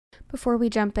Before we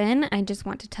jump in, I just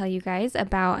want to tell you guys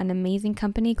about an amazing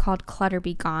company called Clutter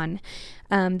Be Gone.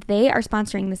 They are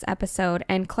sponsoring this episode,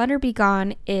 and Clutter Be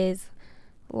Gone is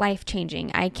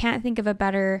life-changing. I can't think of a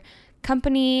better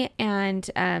company and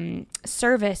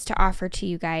service to offer to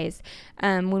you guys.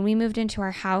 When we moved into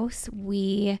our house,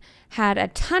 we had a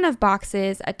ton of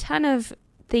boxes, a ton of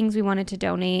things we wanted to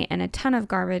donate, and a ton of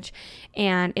garbage,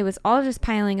 and it was all just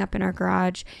piling up in our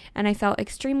garage, and I felt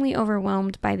extremely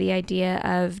overwhelmed by the idea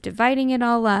of dividing it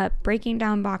all up, breaking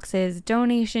down boxes,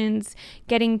 donations,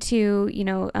 getting to,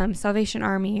 Salvation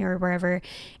Army or wherever,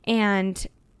 and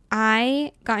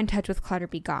I got in touch with Clutter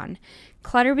Be Gone.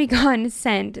 Clutter Be Gone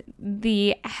sent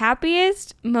the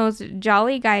happiest, most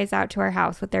jolly guys out to our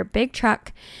house with their big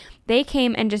truck. They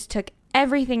came and just took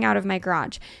everything out of my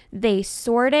garage. They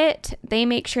sort it. They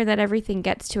make sure that everything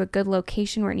gets to a good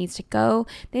location where it needs to go.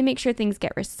 They make sure things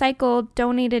get recycled,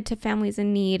 donated to families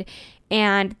in need,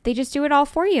 and they just do it all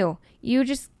for you. You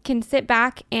just can sit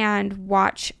back and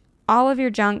watch all of your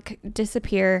junk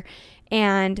disappear.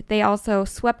 And they also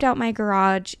swept out my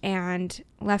garage and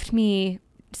left me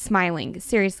smiling.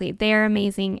 Seriously, they are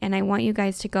amazing, and I want you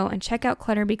guys to go and check out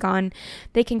Clutter Be Gone.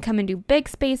 They can come and do big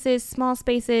spaces, small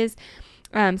spaces,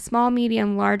 small,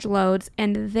 medium, large loads,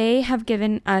 and they have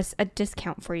given us a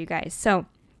discount for you guys. So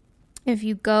if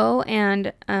you go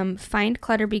and find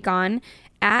Clutter Be Gone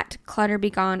at Clutter Be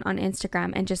Gone on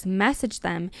Instagram and just message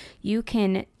them, you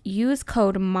can use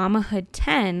code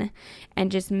MAMAHOOD10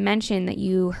 and just mention that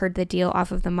you heard the deal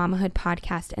off of the Mamahood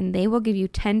podcast, and they will give you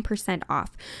 10%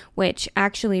 off, which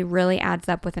actually really adds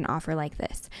up with an offer like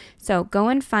this. So go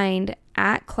and find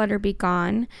at Clutter Be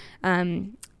Gone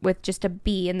with just a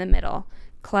B in the middle.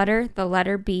 Clutter, the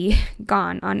letter B,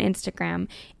 Gone on Instagram,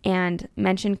 and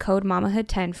mention code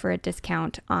MAMAHOOD10 for a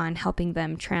discount on helping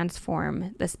them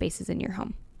transform the spaces in your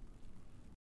home.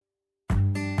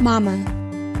 Mama,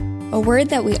 a word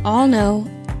that we all know,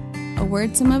 a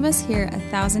word some of us hear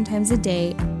 1,000 times a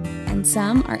day, and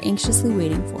some are anxiously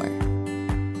waiting for.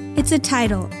 It's a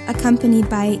title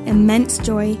accompanied by immense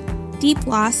joy, deep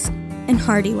loss, and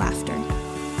hearty laughter.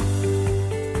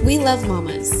 We love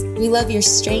mamas. We love your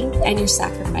strength and your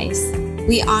sacrifice.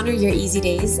 We honor your easy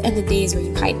days and the days where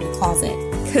you hide in the closet.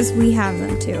 Because we have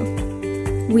them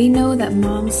too. We know that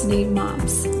moms need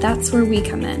moms. That's where we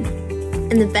come in.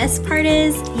 And the best part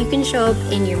is, you can show up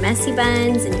in your messy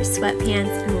buns and your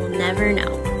sweatpants and we'll never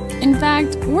know. In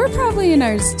fact, we're probably in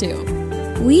ours too.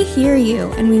 We hear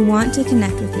you and we want to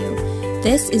connect with you.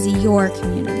 This is your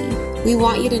community. We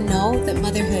want you to know that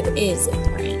motherhood is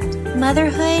important.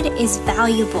 Motherhood is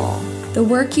valuable. The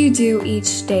work you do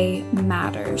each day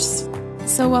matters.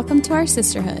 So welcome to our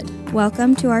sisterhood.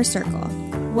 Welcome to our circle.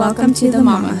 Welcome to the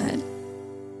Mamahood.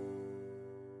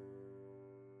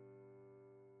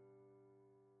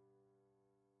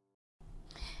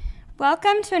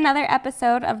 Welcome to another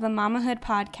episode of the Mamahood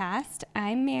podcast.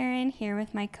 I'm Marin, here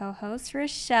with my co-host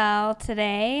Rochelle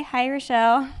today. Hi,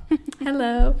 Rochelle.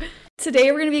 Hello.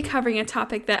 Today we're going to be covering a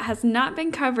topic that has not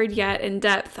been covered yet in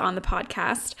depth on the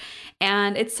podcast,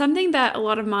 and it's something that a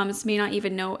lot of moms may not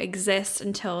even know exists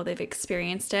until they've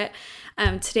experienced it.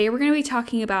 Today we're going to be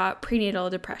talking about prenatal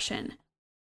depression.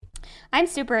 I'm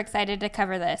super excited to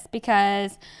cover this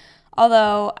because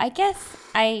although I guess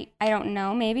I don't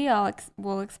know, maybe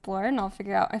we'll explore and I'll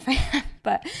figure out if I have,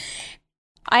 but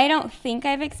I don't think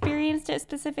I've experienced it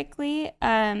specifically,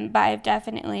 but I've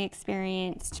definitely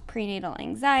experienced prenatal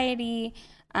anxiety,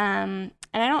 and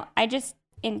I just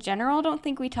in general don't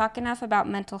think we talk enough about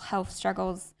mental health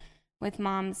struggles with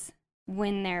moms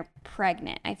when they're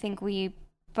pregnant. I think we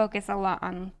focus a lot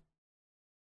on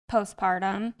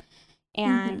postpartum,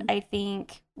 and I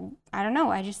think, I don't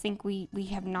know, I just think we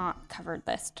have not covered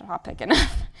this topic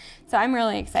enough, so I'm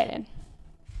really excited.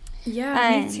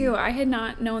 Yeah, me too. I had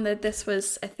not known that this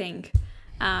was a thing.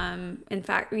 In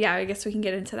fact, yeah, I guess we can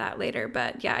get into that later.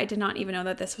 But yeah, I did not even know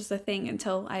that this was a thing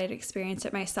until I had experienced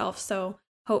it myself. So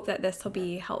hope that this will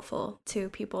be helpful to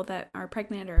people that are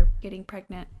pregnant or getting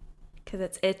pregnant,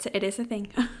 because it is a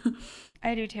thing.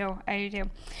 I do too.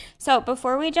 So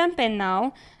before we jump in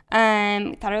though,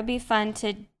 thought it would be fun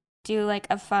to do like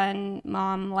a fun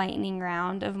mom lightning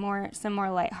round of some more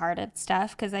lighthearted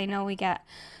stuff, because I know we get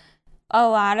a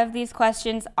lot of these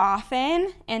questions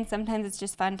often, and sometimes it's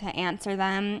just fun to answer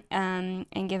them and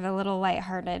give a little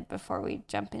lighthearted before we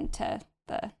jump into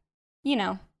the,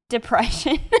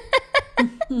 depression.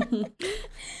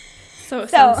 So it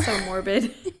sounds so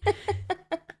morbid.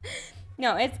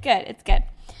 No, it's good.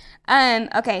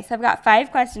 Okay, so I've got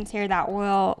 5 questions here that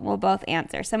we'll both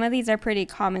answer. Most of these are pretty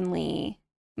commonly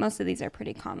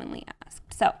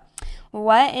asked. So,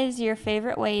 what is your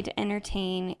favorite way to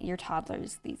entertain your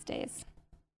toddlers these days?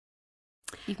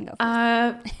 You can go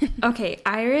first. Okay,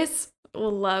 Iris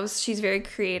she's very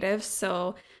creative,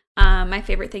 so my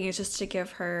favorite thing is just to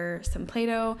give her some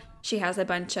Play-Doh. She has a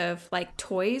bunch of like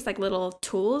toys, like little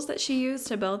tools that she used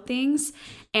to build things,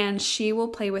 and she will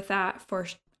play with that for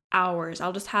hours.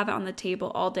 I'll just have it on the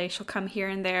table all day. She'll come here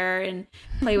and there and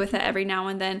play with it every now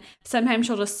and then. Sometimes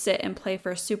she'll just sit and play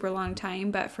for a super long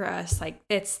time, but for us, like,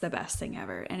 it's the best thing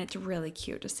ever, and it's really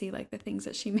cute to see like the things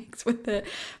that she makes with it.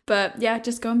 But yeah,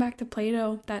 just going back to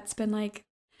Play-Doh, that's been like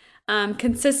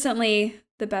consistently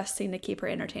the best thing to keep her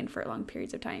entertained for long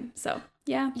periods of time. So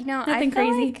yeah, nothing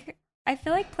crazy. I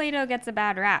feel like Play-Doh gets a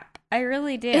bad rap. I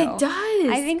really do. It does.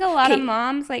 I think a lot of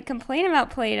moms like complain about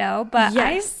Play-Doh, but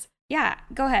yes. Yeah,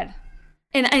 go ahead.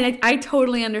 And I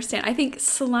totally understand. I think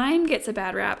slime gets a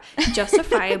bad rap,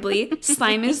 justifiably.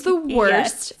 Slime is the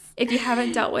worst. Yes. If you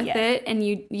haven't dealt with it, and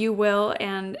you will,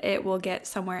 and it will get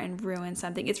somewhere and ruin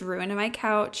something. It's ruined my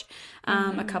couch,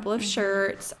 a couple of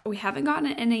shirts. We haven't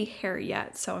gotten any hair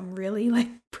yet, so I'm really like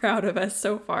proud of us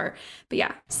so far. But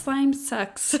yeah, slime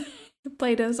sucks.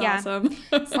 Play-Doh's awesome.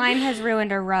 Slime has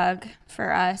ruined a rug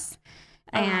for us.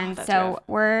 And so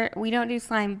we don't do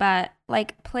slime, but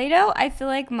like Play-Doh, I feel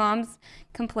like moms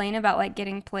complain about like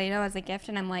getting Play-Doh as a gift,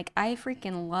 and I'm like, I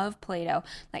freaking love Play-Doh.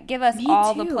 Like, give us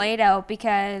all the Play-Doh,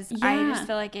 because I just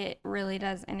feel like it really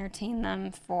does entertain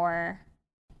them for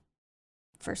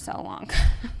so long.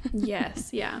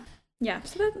 Yes, yeah.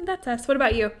 So that's us. What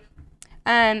about you?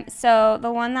 So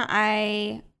the one that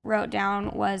I wrote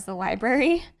down was the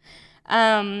library.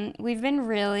 We've been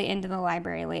really into the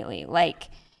library lately. Like,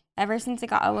 ever since it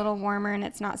got a little warmer and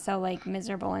it's not so like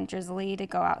miserable and drizzly to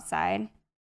go outside,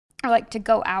 or like to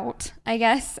go out, I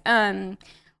guess.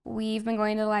 We've been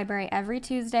going to the library every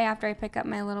Tuesday after I pick up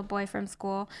my little boy from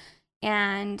school,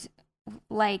 and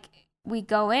like we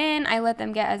go in, I let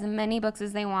them get as many books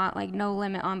as they want, like no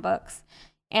limit on books,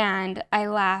 and I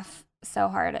laugh so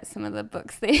hard at some of the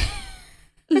books they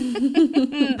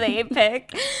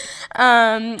pick.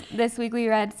 This week we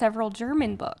read several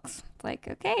German books. Like,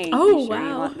 okay, oh, sure wow,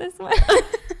 you want this one?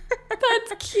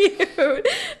 That's cute.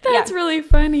 That's really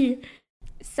funny.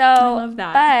 So, I love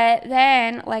that. But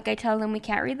then, like, I tell them we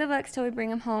can't read the books till we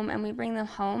bring them home, and we bring them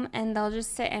home, and they'll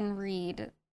just sit and read,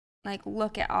 like,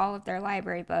 look at all of their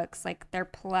library books, like their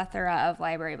plethora of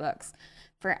library books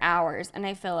for hours. And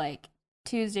I feel like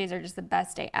Tuesdays are just the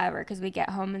best day ever, because we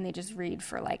get home and they just read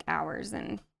for like hours,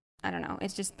 and I don't know,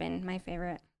 it's just been my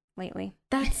favorite lately.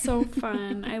 That's so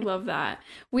fun. I love that.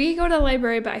 We go to the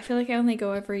library, but I feel like I only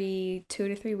go every 2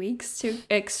 to 3 weeks to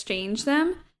exchange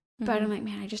them. But I'm like,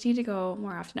 man, I just need to go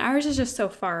more often. Ours is just so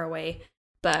far away,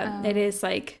 but it is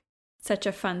like such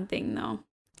a fun thing though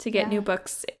to get new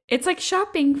books. It's like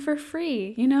shopping for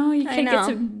free, you know? You can't get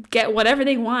to get whatever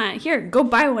they want. Here, go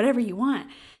buy whatever you want.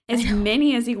 As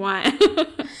many as you want.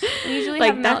 We usually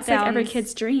like have that's meltdowns like every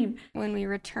kid's dream. When we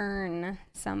return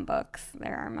some books,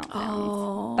 there are meltdowns.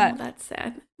 Oh, but that's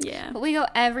sad. Yeah. But we go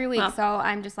every week, so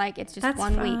I'm just like, it's just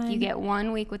 1 week. fine. You get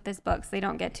 1 week with this book, so they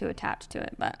don't get too attached to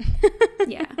it. But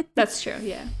yeah, that's true.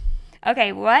 Yeah.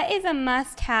 Okay, what is a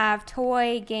must-have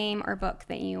toy, game, or book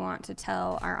that you want to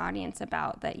tell our audience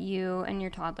about that you and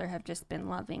your toddler have just been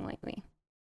loving lately?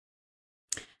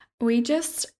 We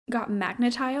just got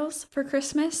Magnetiles for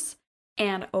Christmas,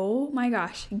 and oh my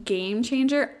gosh, game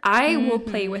changer. I will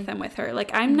play with them with her.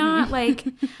 Like, I'm not like,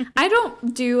 I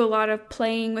don't do a lot of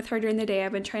playing with her during the day.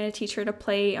 I've been trying to teach her to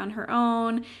play on her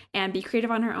own and be creative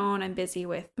on her own. I'm busy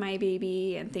with my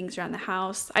baby and things around the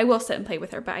house. I will sit and play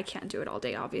with her, but I can't do it all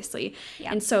day, obviously.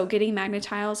 Yeah. And so getting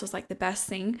Magnetiles was like the best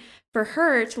thing for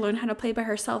her to learn how to play by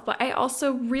herself. But I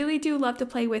also really do love to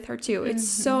play with her too. It's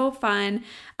so fun.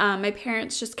 My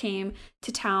parents just came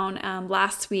to town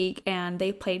last week, and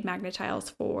they played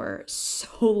Magnetiles for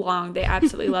so long. They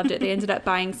absolutely loved it. They ended up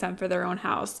buying some for their own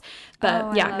house.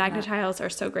 But yeah, Magnetiles are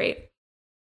so great.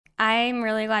 I'm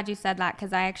really glad you said that,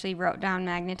 because I actually wrote down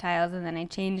Magnetiles and then I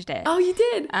changed it. Oh, you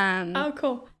did? Oh,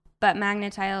 cool. But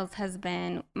Magnetiles has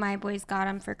been, my boys got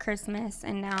them for Christmas,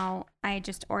 and now I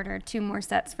just ordered 2 more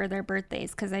sets for their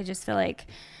birthdays, because I just feel like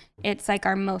it's like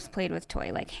our most played with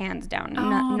toy, like hands down.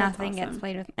 Nothing gets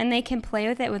played with. And they can play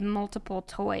with it with multiple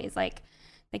toys. Like,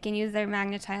 they can use their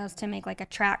Magnetiles to make like a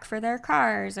track for their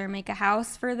cars, or make a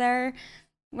house for their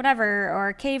whatever, or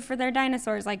a cave for their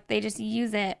dinosaurs. Like, they just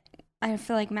use it. I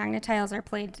feel like Magnetiles are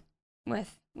played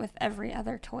with every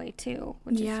other toy too,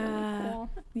 which is really cool.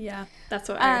 Yeah, that's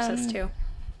what Iris says too.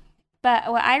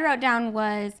 But what I wrote down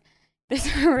was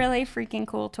this really freaking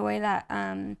cool toy that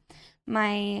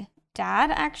my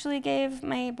dad actually gave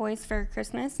my boys for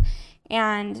Christmas,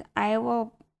 and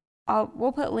we'll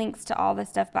put links to all this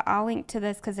stuff, but I'll link to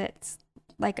this because it's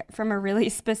like from a really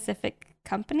specific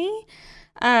company.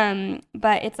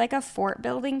 But it's like a fort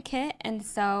building kit. And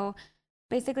so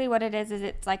basically what it is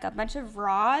it's like a bunch of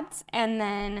rods and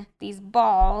then these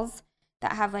balls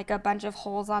that have like a bunch of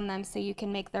holes on them so you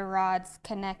can make the rods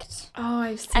connect. Oh,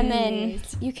 I've seen And then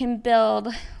these. you can build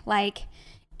like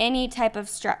any type of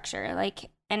structure.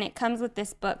 And it comes with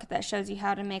this book that shows you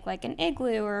how to make like an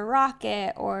igloo or a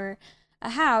rocket or a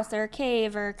house or a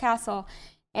cave or a castle.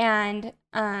 And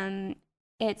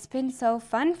it's been so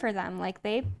fun for them. Like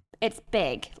it's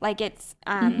big. Like it's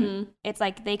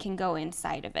like they can go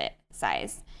inside of it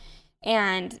size.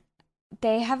 And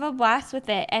they have a blast with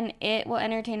it, and it will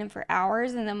entertain them for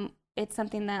hours. And then it's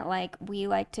something that like we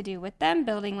like to do with them,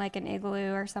 building like an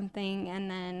igloo or something, and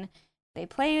then they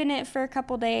play in it for a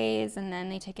couple days, and then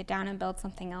they take it down and build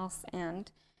something else.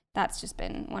 And that's just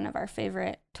been one of our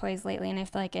favorite toys lately, and I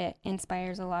feel like it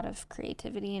inspires a lot of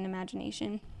creativity and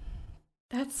imagination.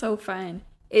 That's so fun.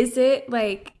 Is it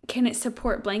like, can it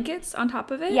support blankets on top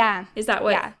of it? Yeah. Is that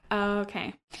what? Yeah. Oh,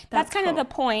 okay. That's kind cool. of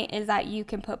the point, is that you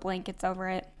can put blankets over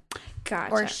it.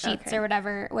 Gotcha. Or sheets or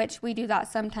whatever, which we do that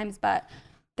sometimes, but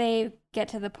they get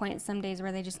to the point some days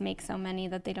where they just make so many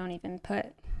that they don't even put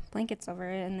blankets over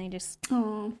it, and they just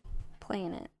play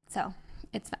in it. So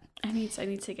it's fun. I need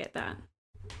to get that.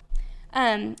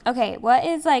 Okay, what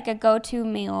is like a go-to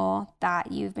meal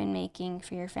that you've been making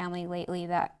for your family lately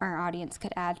that our audience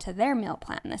could add to their meal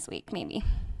plan this week, maybe?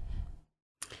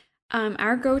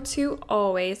 Our go-to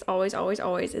always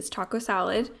is taco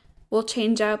salad. We'll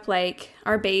change up like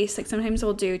our base. Like sometimes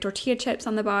we'll do tortilla chips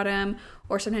on the bottom,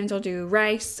 or sometimes we'll do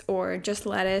rice or just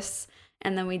lettuce.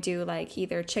 And then we do like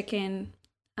either chicken,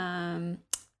 ground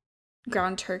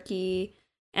turkey.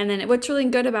 And then what's really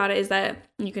good about it is that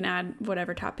you can add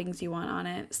whatever toppings you want on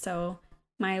it. So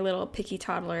my little picky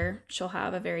toddler, she'll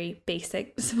have a very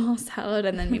basic small salad,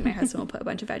 and then me and my husband will put a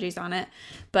bunch of veggies on it.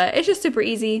 But it's just super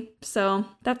easy. So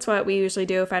that's what we usually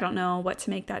do if I don't know what to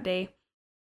make that day.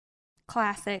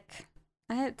 Classic.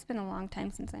 It's been a long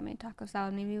time since I made taco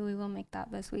salad. Maybe we will make that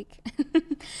this week.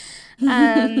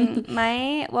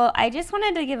 I just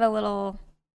wanted to give a little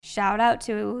shout out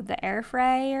to the air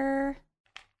fryer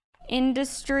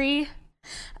industry.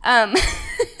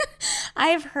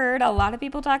 I've heard a lot of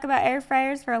people talk about air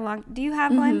fryers for a long. Do you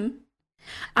have one?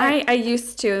 I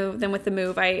used to. Then with the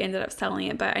move, I ended up selling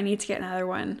it, but I need to get another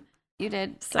one. You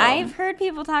did. So I've heard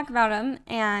people talk about them,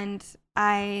 and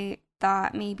I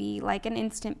thought maybe like an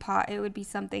Instant Pot, it would be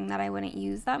something that I wouldn't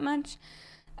use that much,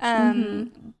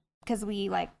 because we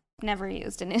like never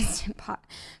used an Instant Pot.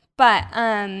 But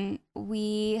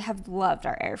we have loved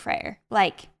our air fryer.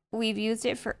 Like, we've used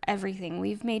it for everything.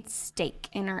 We've made steak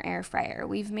in our air fryer.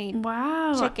 We've made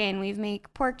chicken. We've made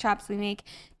pork chops. We make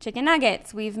chicken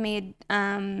nuggets. We've made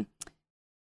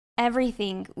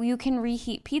everything. You can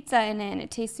reheat pizza in it, and it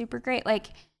tastes super great. Like,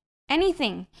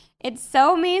 anything. It's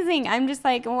so amazing. I'm just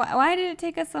like, why did it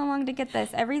take us so long to get this?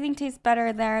 Everything tastes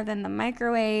better there than the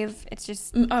microwave. It's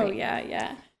just great.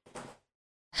 Yeah.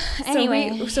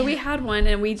 Anyway. So we had one,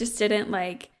 and we just didn't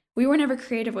like, we were never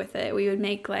creative with it. We would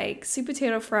make like sweet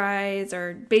potato fries,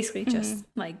 or basically just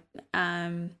like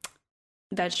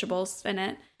vegetables in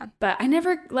it. But I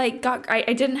never like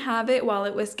I didn't have it while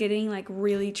it was getting like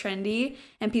really trendy,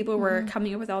 and people were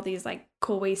coming up with all these like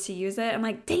cool ways to use it. I'm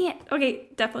like, dang it. Okay,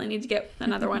 definitely need to get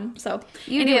another one. So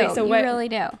you really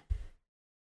do.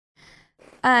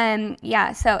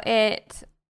 So it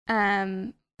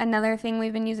another thing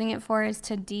we've been using it for is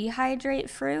to dehydrate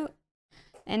fruit.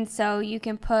 And so you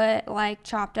can put like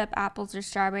chopped up apples or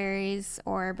strawberries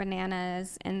or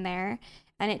bananas in there,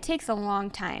 and it takes a long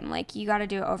time. Like, you got to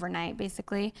do it overnight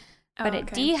basically, but it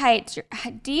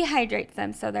dehydrates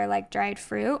them, so they're like dried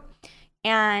fruit.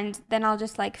 And then I'll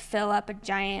just like fill up a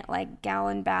giant like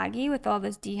gallon baggie with all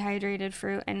this dehydrated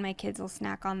fruit, and my kids will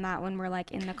snack on that when we're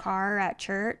like in the car or at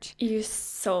church. You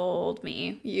sold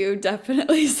me. You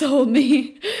definitely sold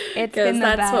me. It's been the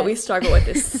that's best. what we struggle with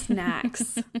is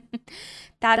snacks.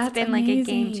 That's been amazing. Like a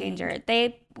game changer.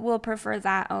 They will prefer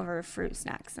that over fruit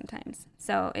snacks sometimes.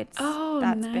 So that's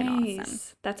been awesome.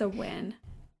 That's a win.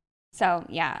 So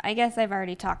yeah, I guess I've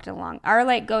already talked along. Our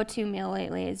like go-to meal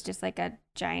lately is just like a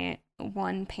giant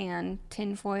 1-pan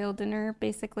tinfoil dinner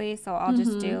basically. So I'll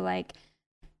just do like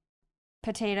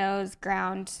potatoes,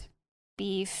 ground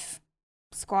beef,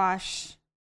 squash,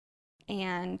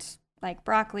 and like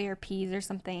broccoli or peas or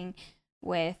something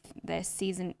with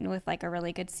like a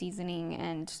really good seasoning,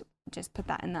 and just put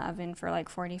that in the oven for like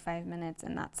 45 minutes.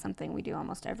 And that's something we do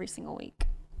almost every single week.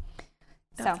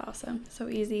 That's awesome. So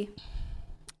easy.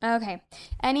 Okay.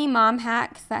 Any mom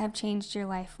hacks that have changed your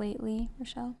life lately,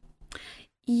 Rochelle?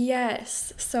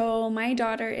 Yes. So my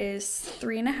daughter is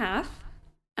 3.5.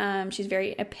 She's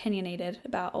very opinionated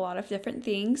about a lot of different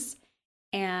things.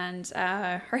 And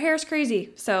her hair is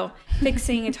crazy. So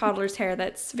fixing a toddler's hair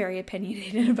that's very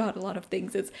opinionated about a lot of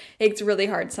things, it's really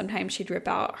hard. Sometimes she'd rip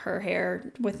out her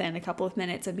hair within a couple of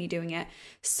minutes of me doing it.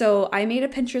 So I made a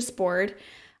Pinterest board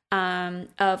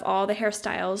of all the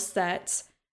hairstyles that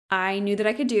I knew that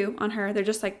I could do on her. They're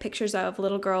just like pictures of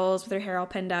little girls with their hair all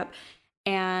pinned up.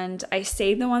 And I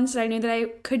saved the ones that I knew that I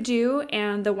could do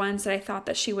and the ones that I thought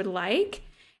that she would like.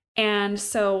 And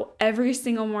so every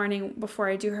single morning before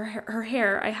I do her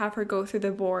hair, I have her go through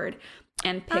the board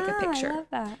and pick a picture. I love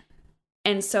that.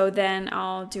 And so then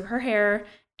I'll do her hair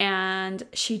and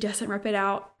she doesn't rip it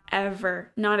out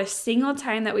ever. Not a single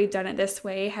time that we've done it this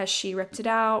way has she ripped it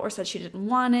out or said she didn't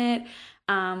want it.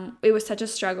 It was such a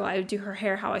struggle. I would do her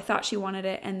hair how I thought she wanted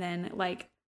it and then like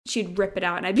she'd rip it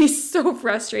out and I'd be so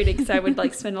frustrated because I would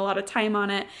like spend a lot of time on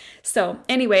it. So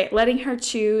anyway, letting her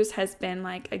choose has been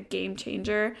like a game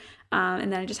changer.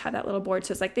 And then I just have that little board.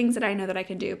 So it's like things that I know that I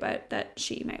can do, but that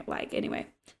she might like anyway.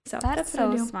 So that's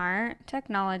so smart.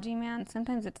 Technology, man.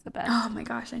 Sometimes it's the best. Oh my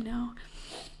gosh, I know.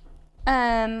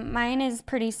 Mine is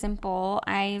pretty simple.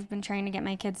 I've been trying to get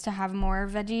my kids to have more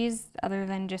veggies other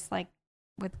than just like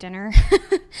with dinner.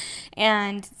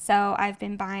 And so I've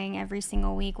been buying every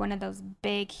single week one of those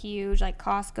big, huge, like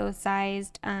Costco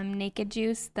sized Naked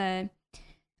Juice. The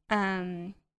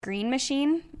green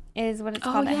machine is what it's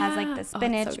called. Yeah. It has like the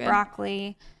spinach,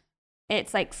 broccoli.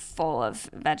 It's like full of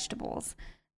vegetables.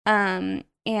 And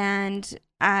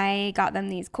I got them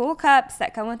these cool cups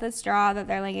that come with a straw that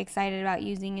they're like excited about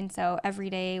using. And so every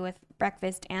day with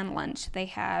breakfast and lunch, they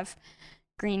have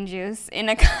green juice in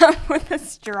a cup with a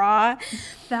straw.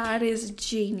 That is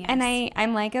genius. And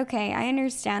I'm like, okay, I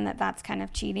understand that that's kind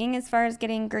of cheating as far as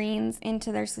getting greens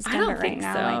into their system. I don't but right think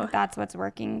now, so. like that's what's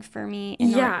working for me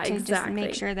in order to just exactly.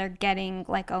 make sure they're getting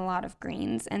like a lot of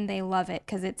greens and they love it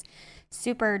because it's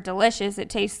super delicious.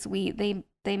 It tastes sweet.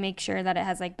 They make sure that it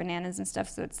has like bananas and stuff,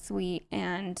 so it's sweet.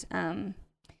 And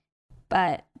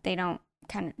but they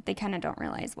kind of don't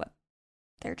realize what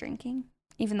they're drinking,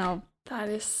 even though that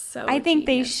is so I think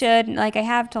genius. they should. Like I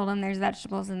have told them there's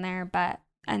vegetables in there,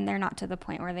 and they're not to the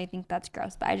point where they think that's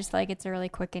gross. But I just feel like it's a really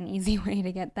quick and easy way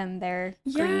to get them their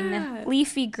green,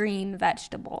 leafy green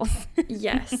vegetables.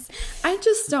 Yes. I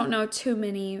just don't know too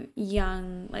many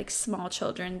young, like small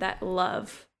children that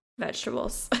love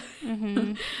vegetables.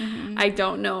 I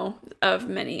don't know of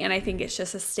many, and I think it's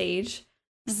just a stage.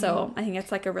 So I think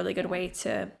it's like a really good way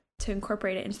to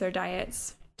incorporate it into their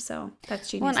diets. So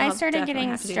that's genius. Well, and I started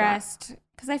getting stressed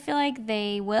because I feel like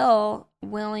they will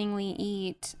willingly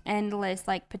eat endless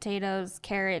like potatoes,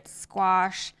 carrots,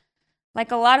 squash,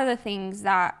 like a lot of the things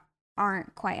that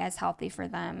aren't quite as healthy for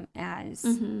them as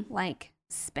like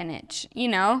spinach, you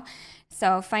know?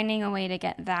 So finding a way to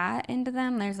get that into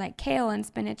them, there's like kale and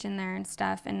spinach in there and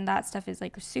stuff, and that stuff is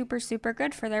like super, super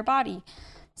good for their body.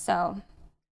 So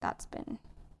that's working.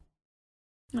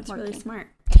 Really smart.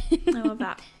 I love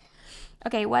that.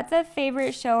 Okay, what's a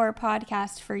favorite show or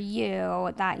podcast for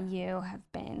you that you have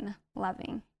been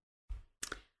loving?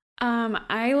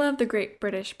 I love the Great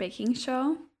British Baking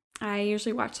Show. I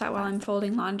usually watch that while I'm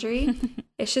folding laundry.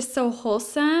 It's just so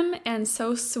wholesome and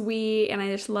so sweet, and I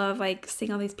just love like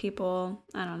seeing all these people.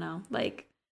 I don't know, like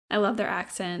I love their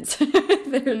accents.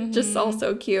 They're just all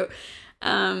so cute.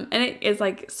 And it is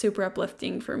like super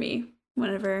uplifting for me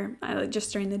whenever I like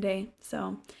just during the day.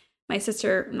 So my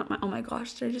sister, oh my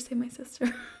gosh, did I just say my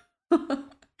sister?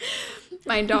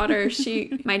 My daughter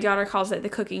calls it the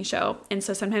cooking show. And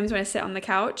so sometimes when I sit on the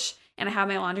couch and I have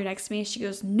my laundry next to me, she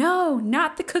goes, "No,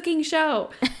 not the cooking show."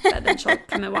 But then she'll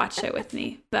come and watch it with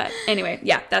me. But anyway,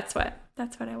 yeah, that's what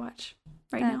I watch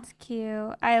right now. That's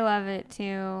cute. I love it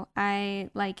too. I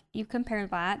like, you compare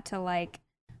that to like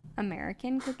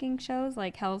American cooking shows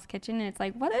like Hell's Kitchen, and it's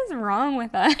like, what is wrong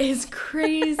with us? It's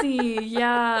crazy.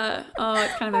 Yeah. Oh,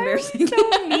 it's kind of embarrassing.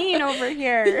 So mean over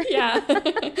here. Yeah.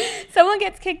 Someone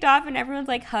gets kicked off and everyone's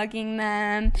like hugging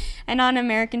them, and on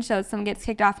American shows someone gets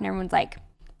kicked off and everyone's like,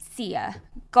 "See ya,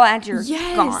 glad you're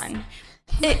gone."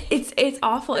 It's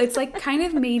awful. It's like kind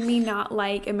of made me not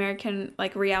like American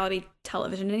like reality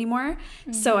television anymore.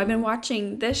 So I've been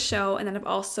watching this show, and then I've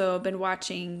also been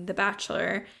watching The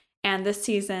Bachelor. And this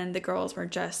season, the girls were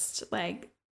just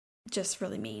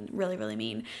really mean, really, really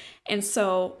mean. And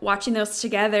so watching those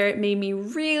together, it made me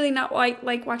really not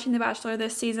like watching The Bachelor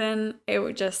this season. It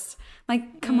would just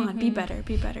like, come on, be better,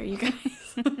 you guys.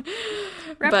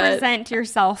 Represent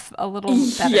yourself a little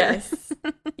better. Yes.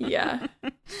 Yeah.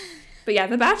 But yeah,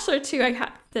 The Bachelor too, I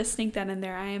had to sneak that in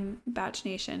there. I am Batch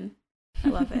Nation. I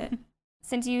love it.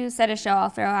 Since you said a show, I'll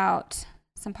throw out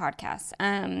some podcasts.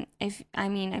 I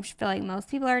feel like most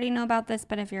people already know about this,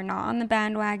 but if you're not on the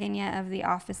bandwagon yet of the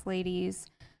Office Ladies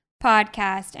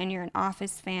podcast and you're an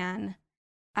Office fan,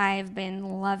 I've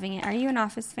been loving it. Are you an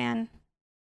Office fan?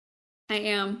 I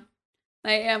am.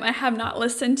 I have not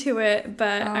listened to it,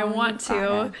 but I want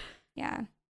to. Yeah.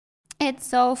 It's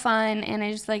so fun, and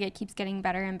I just like it keeps getting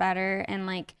better and better. And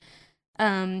like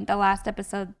the last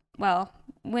episode, well,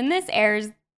 when this airs,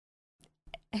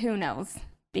 who knows?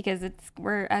 Because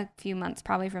we're a few months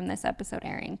probably from this episode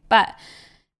airing. But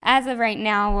as of right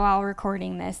now, while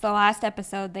recording this, the last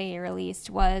episode they released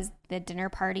was the dinner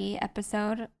party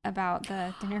episode about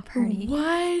the dinner party.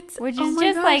 What? Which is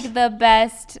just like the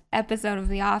best episode of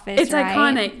The Office, it's right?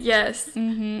 iconic, yes.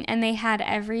 Mm-hmm. And they had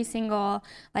every single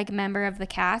like member of the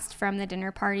cast from the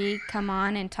dinner party come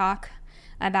on and talk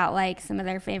about like some of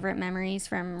their favorite memories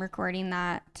from recording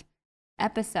that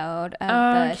episode of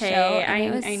the show. And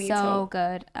it was so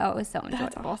good. Oh, it was so enjoyable.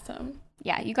 That's awesome.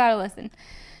 Yeah, you gotta listen.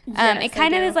 Yes, it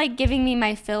kind of is like giving me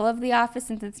my fill of The Office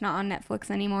since it's not on Netflix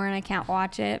anymore and I can't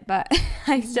watch it, but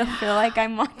I still feel like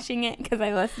I'm watching it because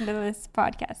I listen to this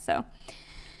podcast. So,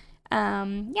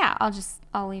 yeah,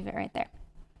 I'll leave it right there.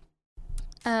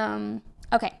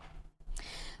 Okay.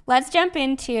 Let's jump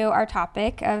into our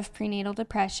topic of prenatal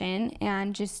depression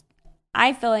and just,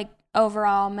 I feel like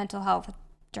overall mental health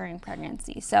during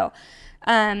pregnancy. So,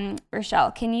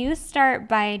 Rochelle, can you start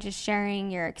by just sharing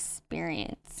your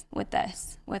experience with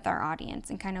this with our audience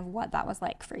and kind of what that was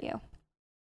like for you?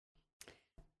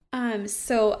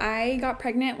 So I got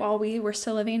pregnant while we were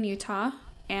still living in Utah,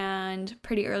 and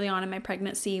pretty early on in my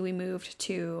pregnancy, we moved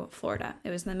to Florida. It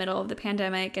was in the middle of the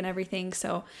pandemic and everything,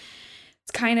 so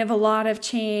it's kind of a lot of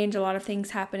change, a lot of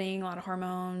things happening, a lot of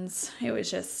hormones. It was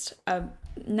just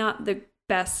not the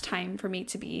best time for me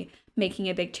to be making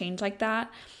a big change like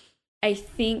that. I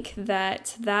think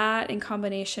that in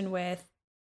combination with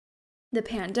the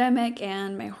pandemic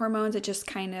and my hormones, it just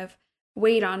kind of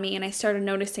weighed on me, and I started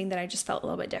noticing that I just felt a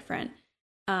little bit different.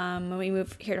 When we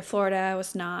moved here to Florida, I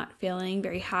was not feeling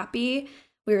very happy.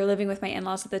 We were living with my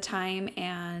in-laws at the time,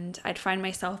 and I'd find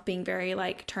myself being very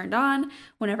like turned on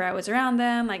whenever I was around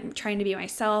them, like trying to be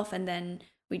myself, and then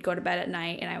we'd go to bed at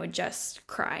night and I would just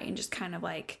cry and just kind of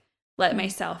like let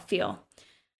myself feel.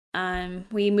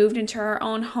 We moved into our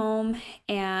own home,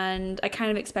 and I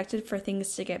kind of expected for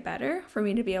things to get better, for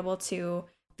me to be able to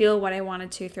feel what I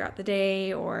wanted to throughout the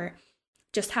day or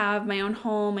just have my own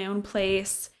home, my own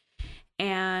place.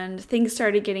 And things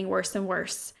started getting worse and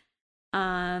worse.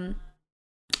 I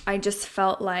just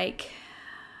felt like,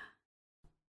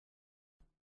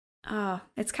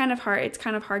 it's kind of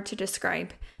hard to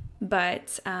describe,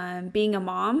 but being a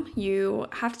mom, you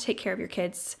have to take care of your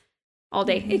kids all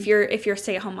day. Mm-hmm. If you're a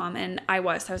stay-at-home mom, and I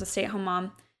was a stay-at-home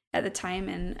mom at the time,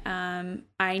 and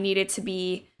I needed to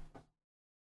be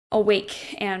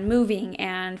awake and moving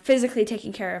and physically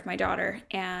taking care of my daughter,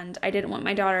 and I didn't want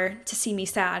my daughter to see me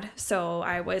sad, so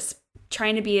I was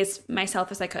trying to be as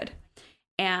myself as I could.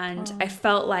 And I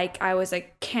felt like I was a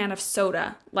can of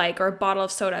soda, or a bottle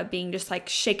of soda being just like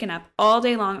shaken up all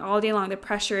day long. The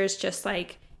pressure is just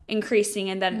like increasing,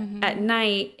 and then at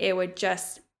night it would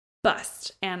just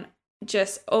bust and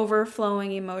just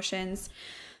overflowing emotions.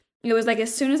 It was like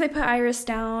as soon as I put Iris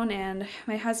down and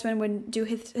my husband would do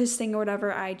his thing or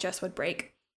whatever, I just would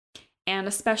break. And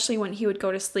especially when he would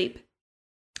go to sleep,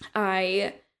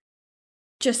 I've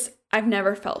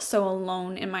never felt so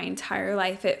alone in my entire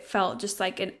life. It felt just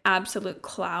like an absolute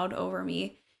cloud over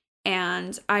me.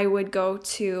 And I would go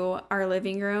to our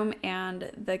living room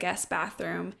and the guest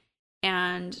bathroom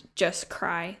and just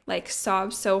cry, like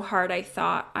sob so hard I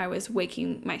thought I was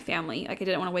waking my family. Like I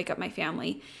didn't want to wake up my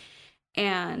family.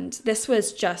 And this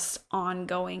was just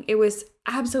ongoing. It was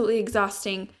absolutely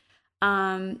exhausting.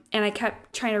 And I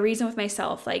kept trying to reason with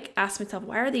myself, like ask myself,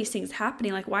 why are these things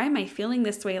happening? Like, why am I feeling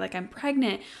this way? Like I'm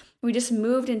pregnant. We just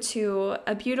moved into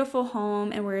a beautiful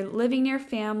home and we're living near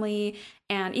family.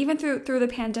 And even through the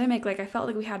pandemic, like I felt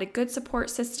like we had a good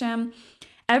support system.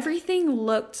 Everything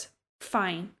looked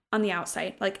fine on the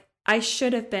outside. Like I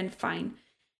should have been fine.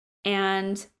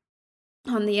 And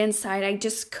on the inside, I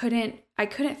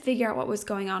couldn't figure out what was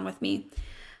going on with me.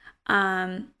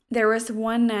 There was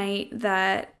one night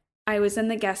that I was in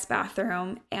the guest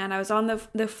bathroom and I was on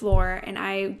the floor, and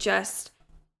I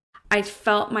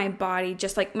felt my body,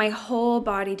 just like my whole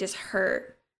body just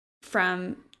hurt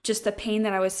from just the pain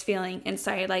that I was feeling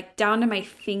inside, like down to my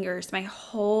fingers. My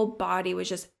whole body was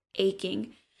just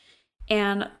aching.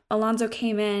 And Alonzo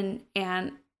came in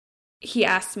and he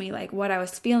asked me like what I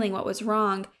was feeling, what was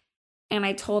wrong. And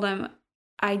I told him,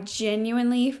 I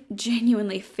genuinely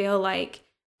feel like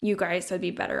you guys would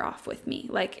be better off with me.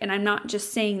 Like, and I'm not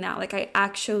just saying that, like, I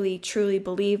actually truly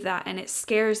believe that, and it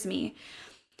scares me.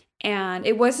 And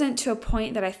it wasn't to a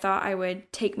point that I thought I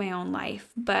would take my own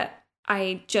life, but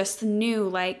I just knew,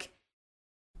 like,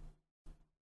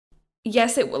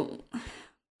 yes, it will.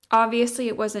 Obviously,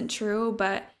 it wasn't true,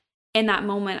 but in that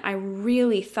moment, I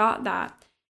really thought that.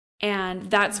 And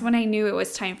that's when I knew it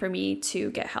was time for me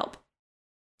to get help.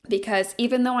 Because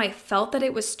even though I felt that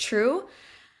it was true,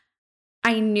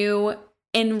 I knew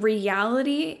in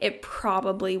reality it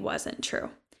probably wasn't true.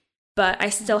 But I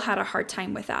still had a hard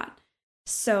time with that.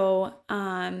 So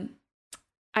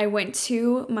I went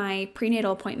to my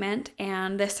prenatal appointment,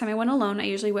 and this time I went alone. I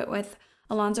usually went with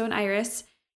Alonzo and Iris.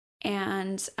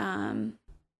 And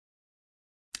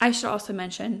I should also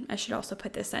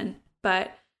put this in,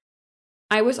 but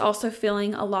I was also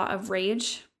feeling a lot of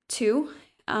rage too.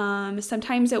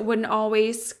 Sometimes it wouldn't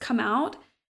always come out,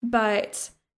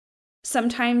 but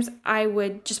sometimes I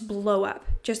would just blow up,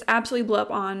 just absolutely blow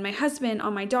up on my husband,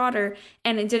 on my daughter,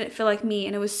 and it didn't feel like me.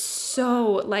 And it was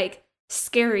so like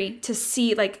scary to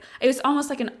see, like, it was almost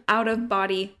like an out of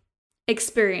body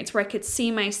experience where I could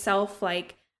see myself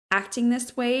like acting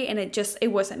this way, and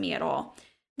it wasn't me at all.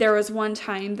 There was one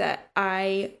time that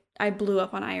I blew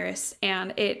up on Iris,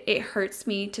 and it hurts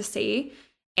me to say,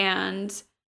 and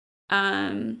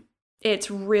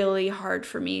it's really hard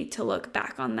for me to look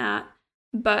back on that.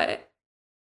 But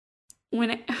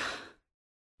when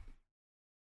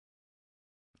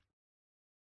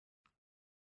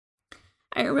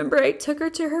I remember I took her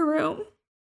to her room,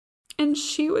 and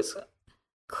she was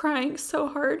crying so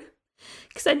hard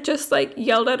because I just like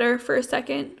yelled at her for a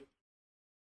second.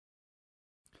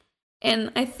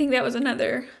 And I think that was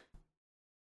another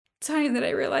time that I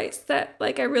realized that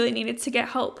like I really needed to get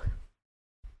help,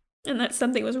 and that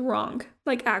something was wrong,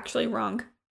 like actually wrong,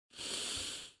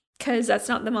 because that's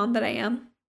not the mom that I am.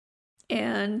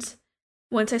 And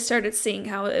once I started seeing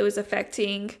how it was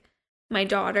affecting my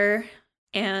daughter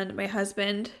and my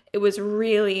husband, it was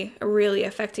really, really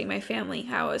affecting my family,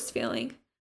 how I was feeling.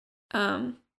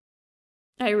 I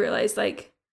realized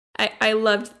like I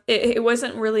loved it. It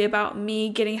wasn't really about me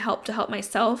getting help to help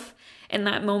myself. In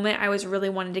that moment, I was really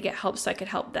wanting to get help so I could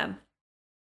help them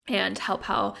and help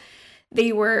how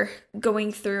they were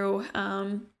going through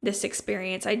this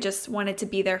experience. I just wanted to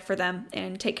be there for them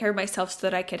and take care of myself so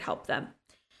that I could help them.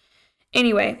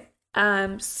 Anyway,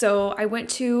 so I went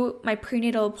to my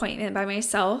prenatal appointment by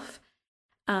myself,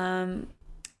 and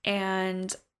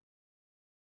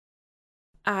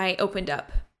I opened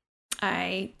up.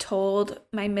 I told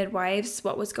my midwives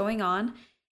what was going on,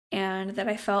 and that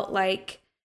I felt like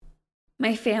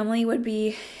my family would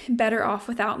be better off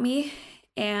without me,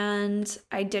 and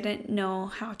I didn't know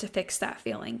how to fix that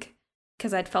feeling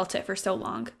because I'd felt it for so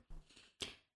long.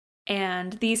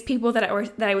 And these people that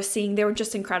I was seeing, they were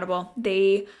just incredible.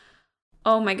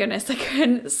 Oh my goodness, I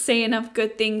couldn't say enough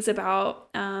good things about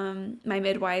my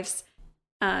midwives.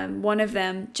 One of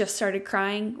them just started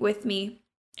crying with me,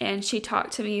 and she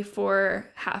talked to me for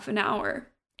half an hour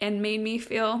and made me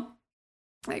feel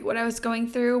like what I was going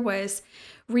through was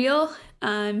real.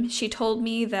 She told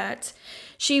me that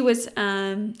she's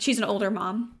an older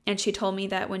mom, and she told me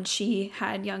that when she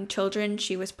had young children,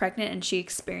 she was pregnant and she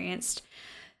experienced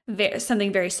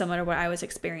something very similar to what I was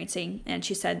experiencing. And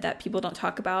she said that people don't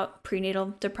talk about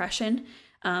prenatal depression,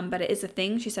 but it is a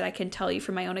thing. She said, I can tell you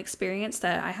from my own experience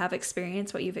that I have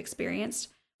experienced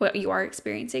what you are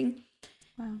experiencing.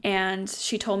 Wow. And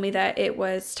she told me that it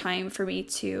was time for me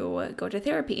to go to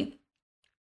therapy.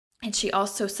 And she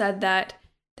also said that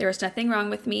there was nothing wrong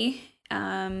with me,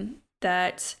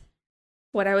 that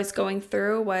what I was going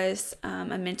through was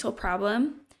a mental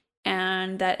problem,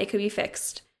 and that it could be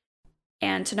fixed,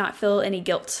 and to not feel any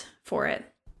guilt for it.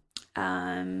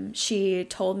 She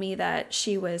told me that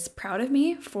she was proud of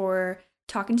me for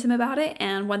talking to them about it.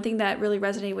 And one thing that really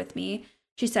resonated with me,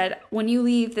 she said, when you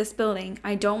leave this building,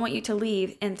 I don't want you to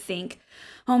leave and think,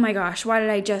 oh my gosh, why did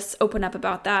I just open up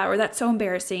about that? Or that's so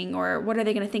embarrassing, or what are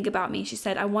they going to think about me? She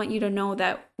said, I want you to know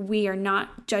that we are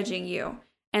not judging you,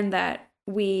 and that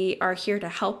we are here to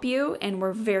help you, and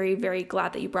we're very, very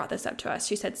glad that you brought this up to us.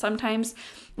 She said, sometimes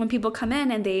when people come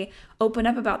in and they open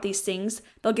up about these things,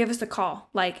 they'll give us a call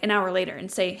like an hour later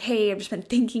and say, hey, I've just been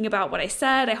thinking about what I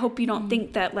said. I hope you don't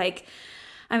think that like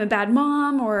I'm a bad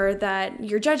mom or that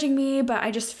you're judging me, but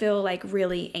I just feel like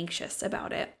really anxious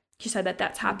about it. She said that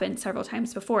that's happened several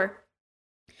times before.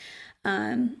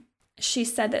 She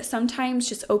said that sometimes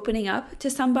just opening up to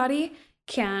somebody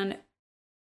can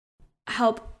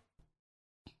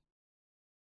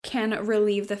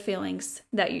relieve the feelings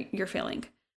that you're feeling,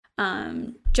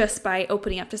 just by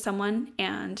opening up to someone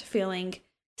and feeling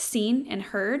seen and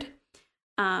heard,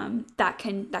 that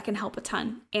can help a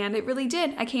ton. And it really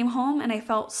did. I came home and I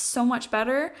felt so much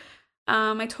better.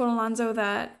 I told Alonzo,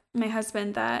 that my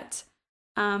husband, that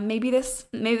maybe this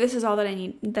is all that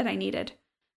I needed.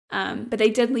 But they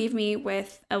did leave me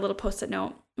with a little post-it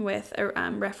note with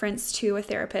a reference to a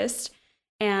therapist,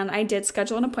 and I did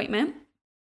schedule an appointment.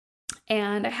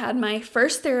 And I had my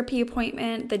first therapy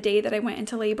appointment the day that I went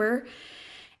into labor,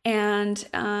 and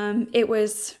it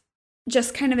was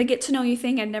just kind of a get to know you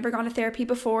thing. I'd never gone to therapy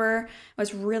before. I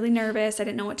was really nervous. I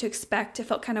didn't know what to expect. It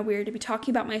felt kind of weird to be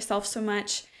talking about myself so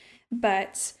much,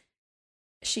 but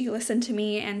she listened to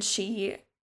me, and she,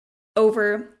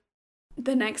 over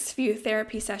the next few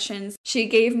therapy sessions, she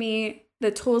gave me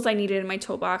the tools I needed in my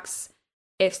toolbox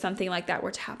if something like that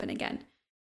were to happen again.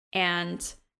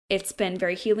 And it's been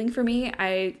very healing for me.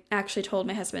 I actually told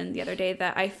my husband the other day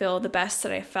that I feel the best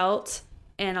that I felt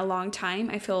in a long time.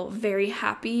 I feel very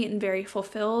happy and very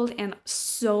fulfilled, and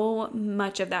so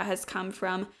much of that has come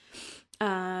from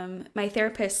my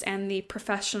therapist and the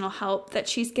professional help that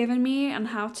she's given me on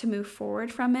how to move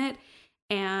forward from it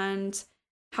and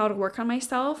how to work on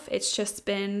myself. It's just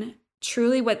been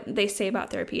truly what they say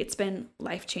about therapy. It's been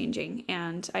life-changing,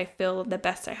 and I feel the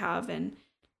best I have in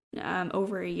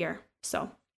over a year.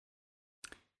 So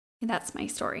that's my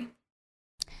story.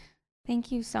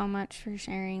 Thank you so much for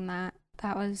sharing that.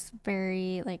 That was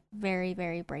very, very,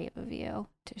 very brave of you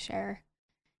to share.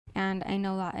 And I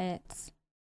know that it's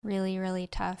really, really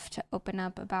tough to open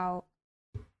up about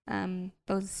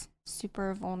those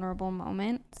super vulnerable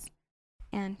moments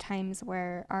and times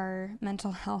where our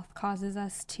mental health causes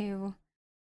us to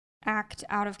act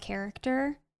out of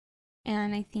character.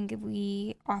 And I think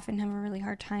we often have a really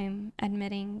hard time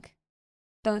admitting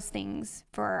those things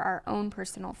for our own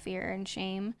personal fear and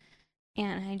shame.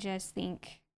 And I just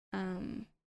think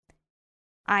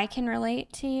I can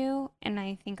relate to you, and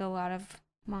I think a lot of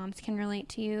moms can relate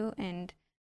to you, and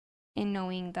in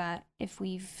knowing that if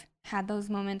we've had those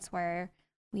moments where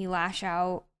we lash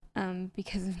out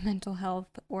because of mental health,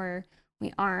 or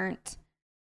we aren't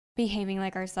behaving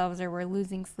like ourselves, or we're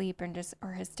losing sleep and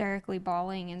or hysterically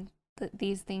bawling, and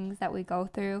these things that we go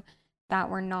through, that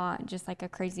we're not just like a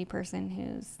crazy person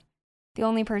who's the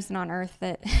only person on earth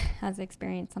that has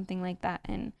experienced something like that.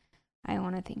 And I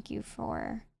want to thank you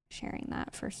for sharing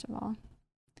that, first of all.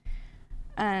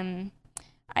 I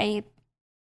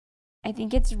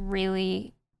think it's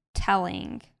really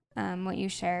telling what you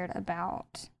shared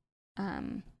about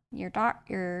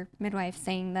your midwife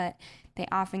saying that they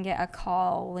often get a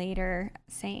call later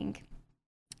saying,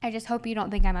 I just hope you don't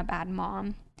think I'm a bad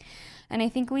mom. And I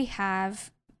think we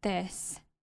have this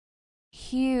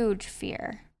huge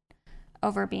fear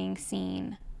over being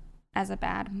seen as a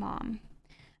bad mom.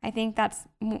 I think that's,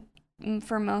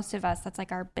 for most of us, that's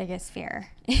like our biggest fear,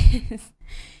 is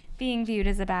being viewed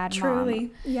as a bad mom.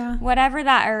 Truly, yeah. Whatever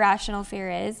that irrational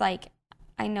fear is, like,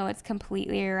 I know it's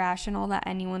completely irrational that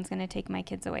anyone's going to take my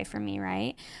kids away from me,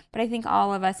 right? But I think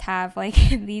all of us have like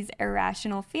these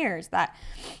irrational fears that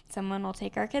someone will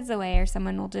take our kids away, or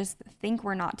someone will just think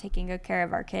we're not taking good care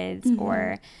of our kids,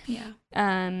 or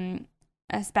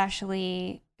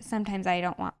especially sometimes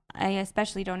I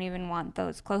especially don't even want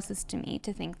those closest to me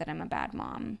to think that I'm a bad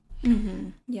mom.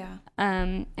 Yeah.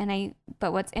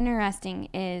 But what's interesting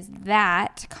is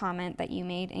that comment that you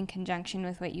made in conjunction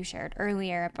with what you shared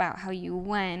earlier about how you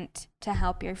went to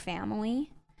help your family.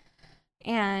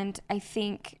 And I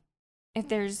think if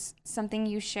there's something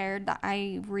you shared that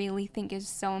I really think is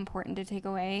so important to take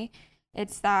away,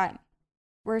 it's that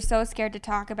we're so scared to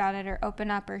talk about it or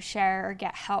open up or share or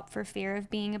get help for fear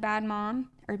of being a bad mom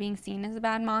or being seen as a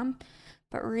bad mom.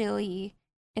 But really,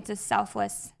 it's a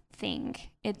selfless thing.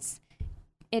 It's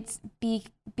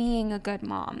being a good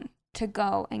mom to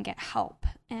go and get help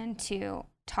and to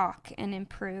talk and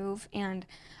improve. And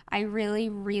I really,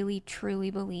 really,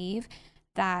 truly believe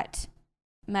that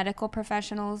medical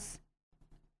professionals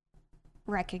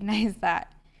recognize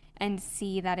that and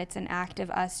see that it's an act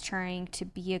of us trying to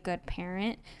be a good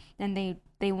parent, and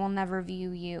they will never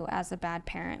view you as a bad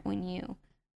parent when you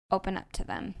open up to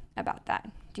them about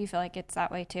that. Do you feel like it's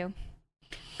that way too?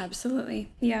 Absolutely.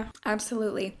 Yeah,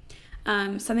 absolutely.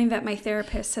 Something that my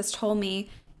therapist has told me,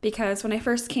 because when I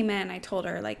first came in, I told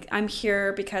her, like, I'm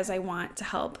here because I want to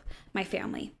help my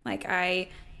family. Like, I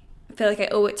feel like I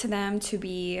owe it to them to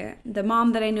be the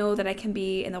mom that I know that I can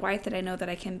be and the wife that I know that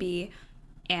I can be.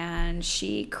 And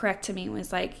she corrected me and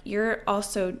was like, you're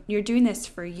doing this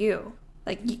for you.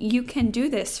 Like, you can do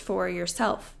this for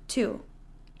yourself too.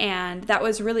 And that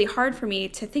was really hard for me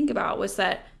to think about, was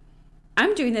that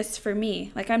I'm doing this for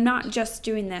me. Like, I'm not just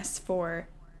doing this for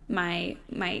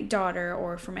my daughter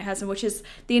or for my husband, which is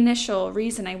the initial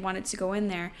reason I wanted to go in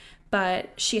there. But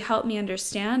she helped me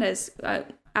understand as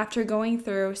after going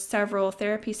through several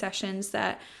therapy sessions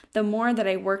that the more that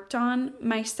I worked on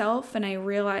myself and I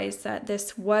realized that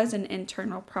this was an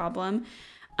internal problem,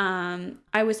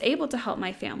 I was able to help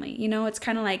my family. You know, it's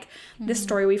kind of like this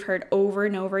story we've heard over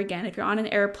and over again. If you're on an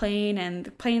airplane and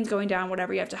the plane's going down,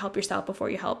 whatever, you have to help yourself before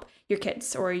you help your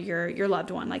kids or your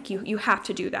loved one. Like you have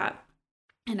to do that.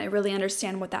 And I really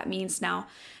understand what that means now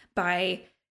by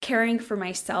caring for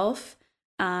myself.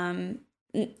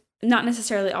 Not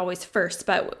necessarily always first,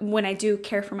 but when I do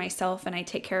care for myself and I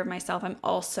take care of myself, I'm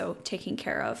also taking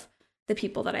care of the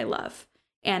people that I love.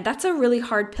 And that's a really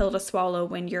hard pill to swallow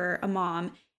when you're a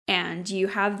mom and you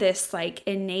have this like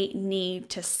innate need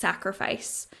to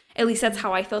sacrifice. At least that's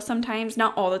how I feel sometimes,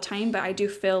 not all the time, but I do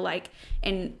feel like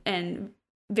in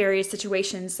various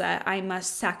situations that I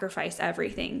must sacrifice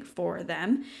everything for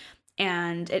them.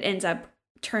 And it ends up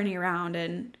turning around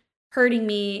and hurting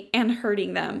me and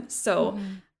hurting them. So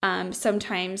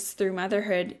sometimes through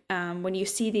motherhood, when you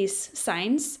see these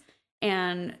signs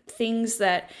and things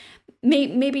that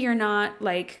maybe you're not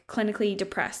like clinically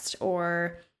depressed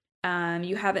or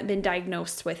you haven't been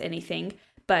diagnosed with anything,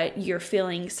 but you're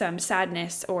feeling some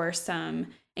sadness or some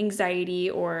anxiety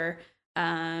or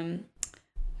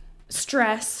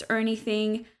stress or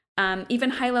anything, even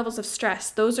high levels of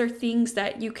stress, those are things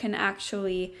that you can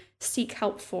actually seek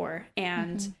help for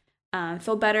and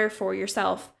feel better for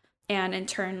yourself and in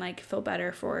turn like feel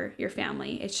better for your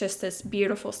family. It's just this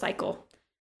beautiful cycle.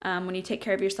 When you take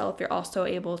care of yourself, you're also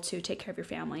able to take care of your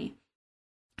family.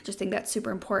 I just think that's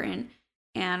super important.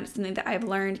 And it's something that I've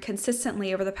learned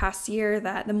consistently over the past year,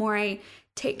 that the more I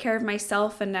take care of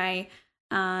myself and I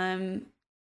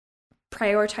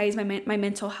prioritize my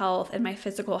mental health and my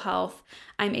physical health,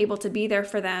 I'm able to be there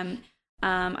for them.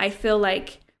 I feel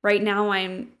like right now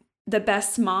I'm the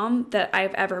best mom that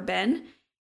I've ever been.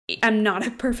 I'm not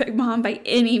a perfect mom by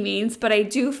any means, but I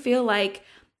do feel like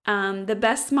the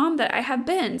best mom that I have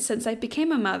been since I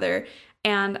became a mother.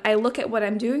 And I look at what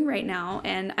I'm doing right now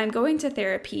and I'm going to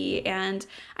therapy and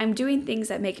I'm doing things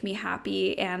that make me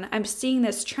happy. And I'm seeing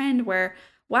this trend where,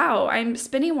 wow, I'm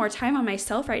spending more time on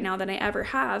myself right now than I ever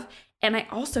have. And I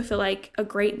also feel like a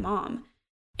great mom.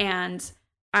 And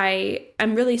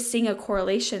I'm really seeing a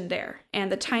correlation there.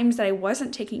 And the times that I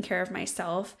wasn't taking care of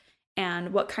myself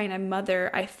and what kind of mother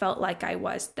I felt like I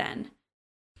was then.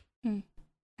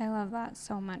 I love that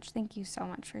so much. Thank you so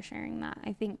much for sharing that.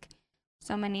 I think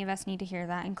so many of us need to hear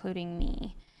that, including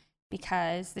me,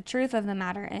 because the truth of the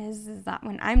matter is that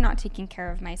when I'm not taking care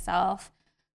of myself,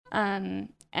 and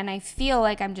I feel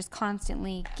like I'm just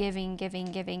constantly giving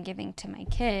to my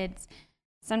kids,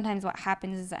 sometimes what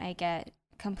happens is I get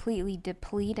completely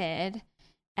depleted,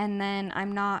 and then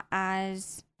I'm not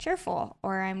as cheerful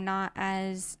or I'm not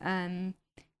as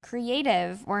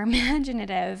creative or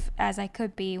imaginative as I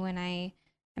could be when I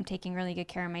am taking really good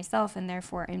care of myself and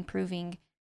therefore improving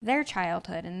their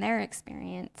childhood and their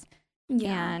experience.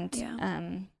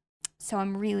 So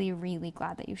I'm really, really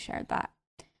glad that you shared that.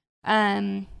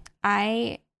 I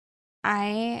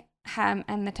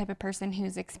am the type of person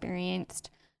who's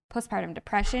experienced postpartum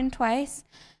depression twice,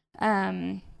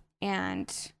 and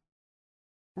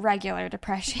regular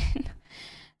depression,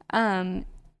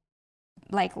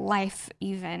 like life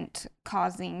event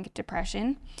causing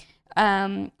depression.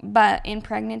 But in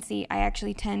pregnancy, I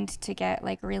actually tend to get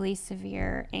like really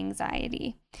severe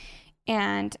anxiety.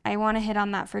 And I want to hit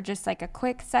on that for just like a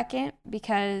quick second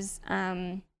because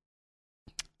I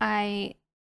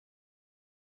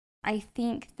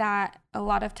think that a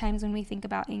lot of times when we think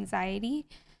about anxiety,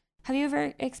 have you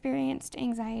ever experienced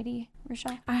anxiety,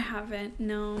 Rochelle? I haven't,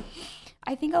 no.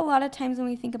 I think a lot of times when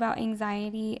we think about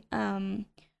anxiety,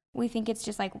 we think it's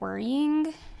just like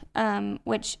worrying,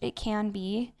 which it can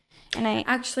be. And I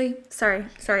actually, sorry,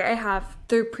 I have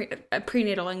through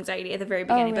prenatal anxiety at the very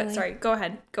beginning, really? But sorry, go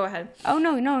ahead. Oh,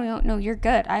 no, you're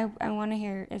good. I want to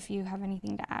hear if you have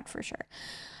anything to add for sure.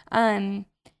 I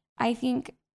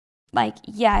think like,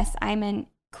 yes, I'm an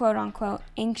quote unquote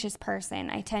anxious person.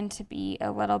 I tend to be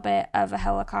a little bit of a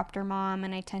helicopter mom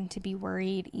and I tend to be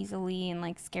worried easily and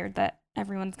like scared that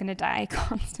everyone's going to die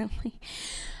constantly.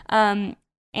 And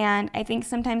I think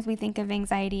sometimes we think of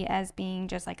anxiety as being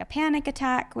just like a panic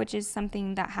attack, which is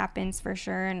something that happens for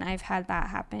sure. And I've had that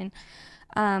happen.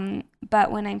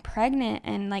 But when I'm pregnant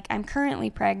and like I'm currently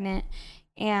pregnant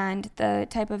and the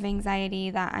type of anxiety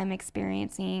that I'm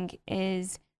experiencing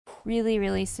is really,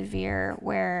 really severe,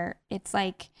 where it's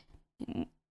like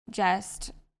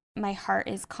just my heart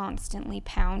is constantly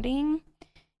pounding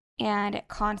and it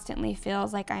constantly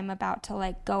feels like I'm about to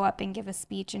like go up and give a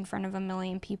speech in front of 1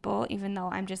 million people, even though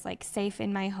I'm just like safe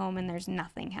in my home and there's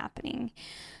nothing happening.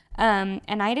 And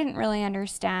I didn't really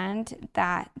understand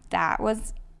that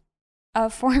was a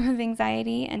form of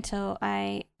anxiety until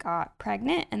I got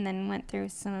pregnant and then went through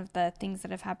some of the things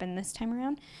that have happened this time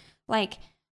around. Like,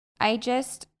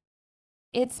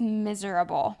 it's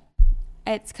miserable.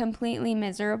 It's completely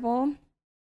miserable,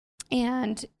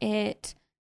 and it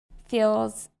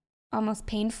feels almost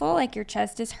painful, like your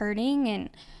chest is hurting.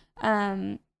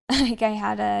 And like, I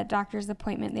had a doctor's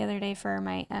appointment the other day for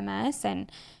my MS, and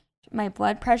my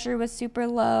blood pressure was super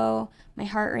low, my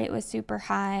heart rate was super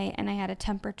high, and I had a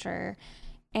temperature.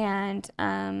 And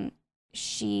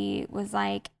she was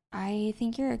like, I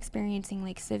think you're experiencing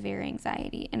like severe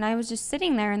anxiety. And I was just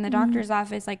sitting there in the doctor's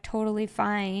office, like totally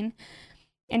fine.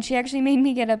 And she actually made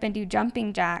me get up and do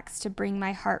jumping jacks to bring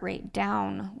my heart rate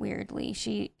down weirdly.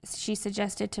 She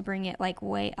suggested to bring it like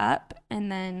way up, and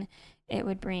then it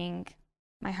would bring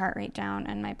my heart rate down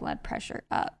and my blood pressure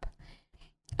up.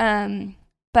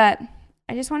 But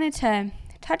I just wanted to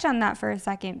touch on that for a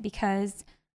second, because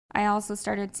I also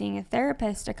started seeing a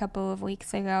therapist a couple of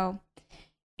weeks ago,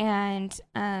 and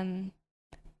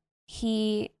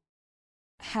he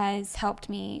has helped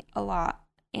me a lot.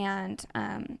 And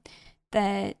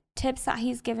the tips that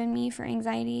he's given me for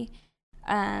anxiety,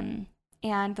 and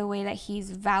the way that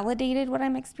he's validated what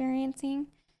I'm experiencing,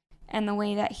 and the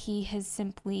way that he has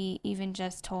simply even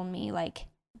just told me, like,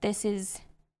 this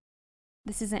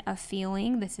isn't a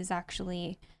feeling, this is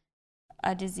actually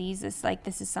a disease.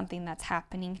 This is something that's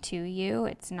happening to you.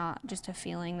 It's not just a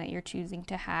feeling that you're choosing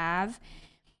to have.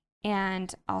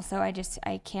 And also,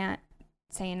 I can't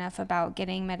say enough about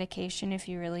getting medication if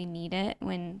you really need it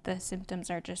when the symptoms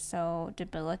are just so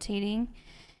debilitating.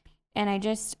 And I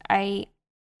just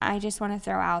want to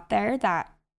throw out there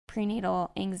that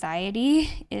prenatal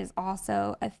anxiety is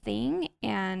also a thing.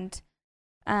 And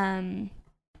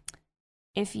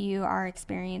if you are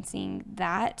experiencing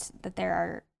that there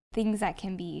are things that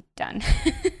can be done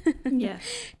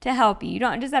to help you. You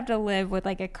don't just have to live with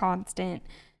like a constant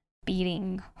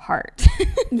beating heart.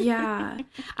 Yeah.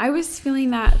 I was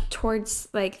feeling that towards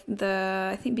like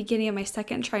I think beginning of my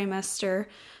second trimester,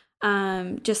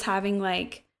 just having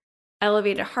like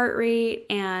elevated heart rate,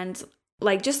 and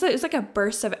like just it was like a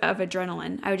burst of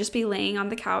adrenaline. I would just be laying on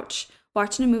the couch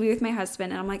watching a movie with my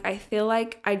husband, and I'm like, I feel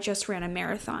like I just ran a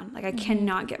marathon. Like, I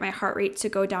cannot get my heart rate to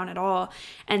go down at all.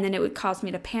 And then it would cause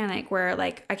me to panic, where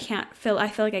like I feel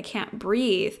like I can't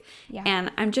breathe. Yeah.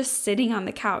 And I'm just sitting on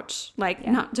the couch, like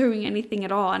not doing anything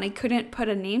at all. And I couldn't put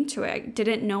a name to it. I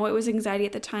didn't know it was anxiety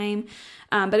at the time.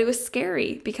 But it was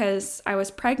scary because I was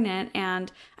pregnant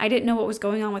and I didn't know what was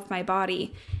going on with my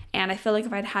body. And I feel like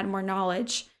if I'd had more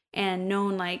knowledge and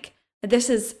known like this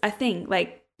is a thing,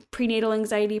 like prenatal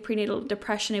anxiety, prenatal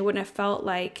depression, I wouldn't have felt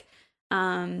like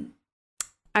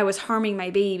I was harming my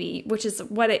baby, which is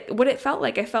what it felt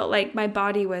like. I felt like my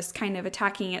body was kind of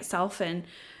attacking itself, and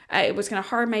it was going to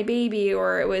harm my baby,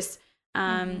 or it was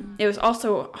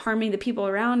also harming the people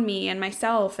around me and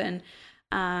myself. And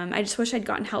I just wish I'd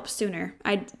gotten help sooner.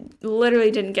 I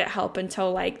literally didn't get help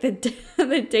until like the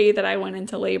day that I went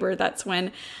into labor. That's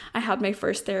when I had my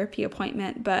first therapy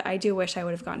appointment, but I do wish I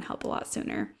would have gotten help a lot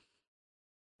sooner.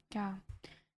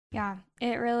 Yeah.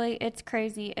 It's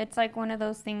crazy. It's like one of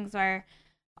those things where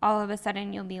all of a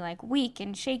sudden you'll be like weak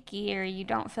and shaky, or you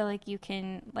don't feel like you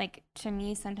can, like, to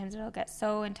me, sometimes it'll get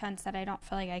so intense that I don't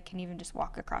feel like I can even just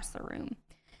walk across the room.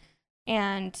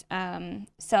 And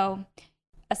so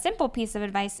a simple piece of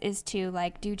advice is to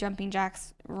like do jumping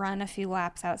jacks, run a few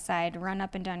laps outside, run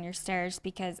up and down your stairs,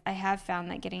 because I have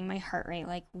found that getting my heart rate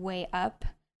like way up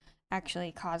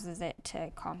actually causes it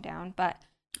to calm down. But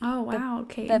oh, wow.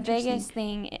 Okay. The biggest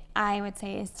thing I would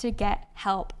say is to get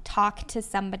help. Talk to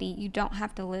somebody. You don't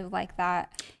have to live like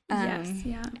that. Yes.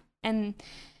 Yeah. And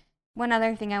one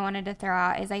other thing I wanted to throw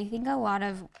out is I think a lot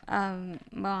of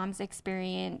moms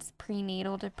experience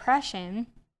prenatal depression.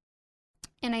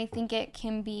 And I think it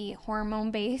can be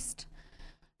hormone based,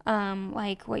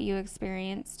 like what you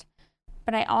experienced.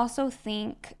 But I also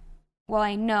think, well,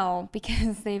 I know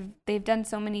because they've done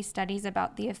so many studies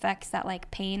about the effects that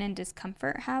like pain and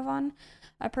discomfort have on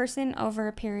a person over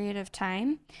a period of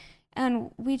time.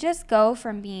 And we just go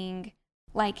from being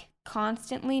like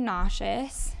constantly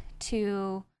nauseous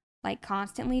to like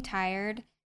constantly tired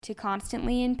to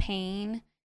constantly in pain.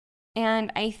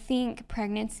 And I think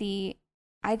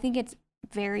it's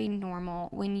very normal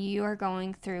when you are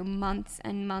going through months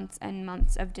and months and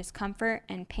months of discomfort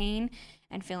and pain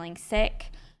and feeling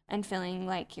sick and feeling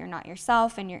like you're not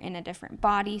yourself and you're in a different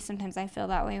body. Sometimes I feel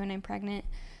that way when I'm pregnant.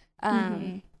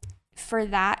 for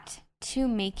that to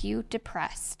make you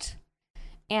depressed.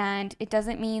 And it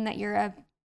doesn't mean that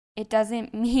it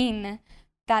doesn't mean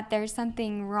that there's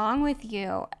something wrong with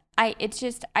you. I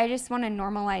just want to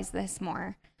normalize this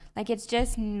more. Like, it's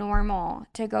just normal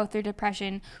to go through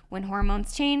depression when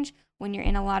hormones change, when you're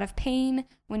in a lot of pain,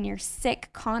 when you're sick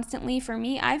constantly. For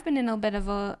me, I've been in a bit of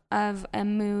a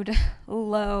mood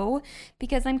low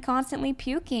because I'm constantly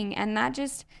puking, and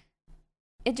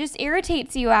it just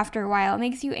irritates you after a while. It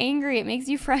makes you angry. It makes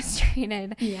you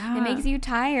frustrated. Yeah. It makes you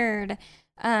tired.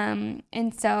 And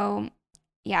so,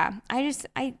 yeah,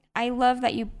 I love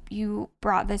that you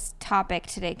brought this topic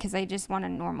today, because I just want to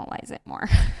normalize it more.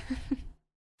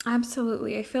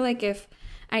 Absolutely. I feel like if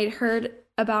I'd heard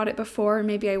about it before,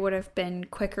 maybe I would have been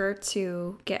quicker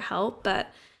to get help,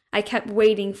 but I kept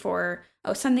waiting for,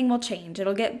 something will change.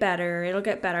 It'll get better.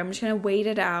 I'm just going to wait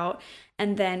it out.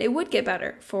 And then it would get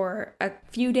better for a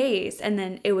few days, and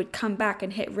then it would come back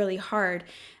and hit really hard.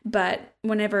 But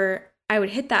whenever I would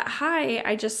hit that high,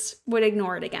 I just would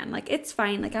ignore it again. Like, it's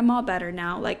fine. Like, I'm all better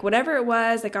now. Like, whatever it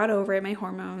was, I got over it, my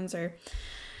hormones, or,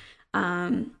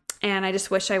 and I just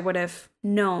wish I would have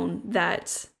known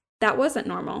that that wasn't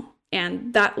normal.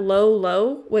 And that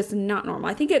low was not normal.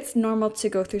 I think it's normal to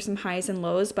go through some highs and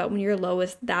lows, but when your low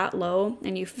is that low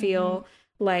and you feel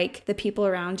like the people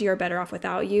around you are better off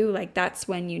without you, like, that's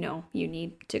when you know you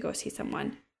need to go see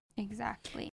someone.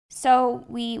 Exactly. So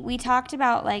we talked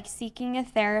about, like, seeking a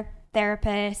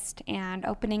therapist and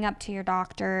opening up to your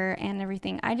doctor and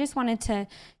everything. I just wanted to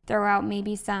throw out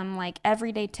maybe some, like,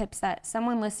 everyday tips that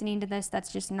someone listening to this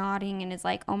that's just nodding and is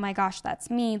like, oh my gosh, that's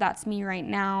me right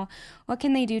now. What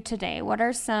can they do today? What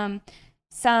are some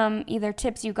either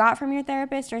tips you got from your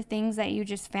therapist or things that you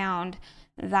just found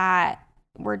that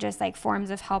were just like forms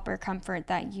of help or comfort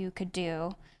that you could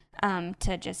do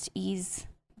to just ease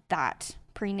that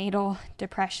prenatal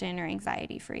depression or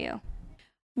anxiety for you?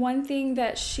 One thing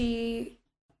that she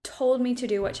told me to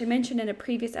do, which I mentioned in a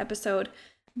previous episode,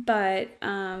 but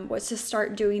was to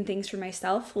start doing things for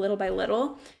myself little by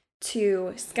little,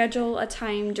 to schedule a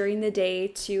time during the day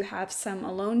to have some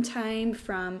alone time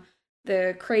from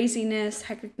the craziness,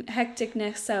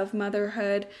 hecticness of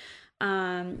motherhood,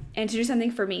 and to do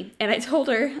something for me. And I told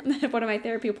her at one of my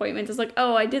therapy appointments, I was like,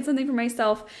 I did something for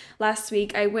myself last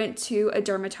week. I went to a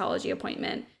dermatology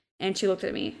appointment, and she looked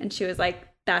at me and she was like,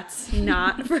 that's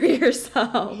not for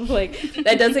yourself. Like,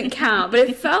 that doesn't count. But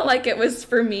it felt like it was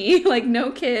for me, like,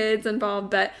 no kids involved.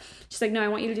 But she's like, no, I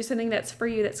want you to do something that's for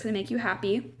you, that's going to make you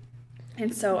happy.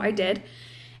 And so I did.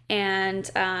 And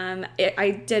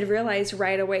I did realize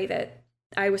right away that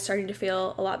I was starting to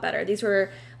feel a lot better. These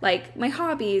were like my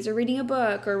hobbies, or reading a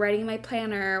book, or writing my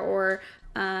planner, or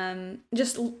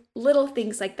just little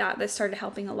things like that started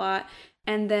helping a lot.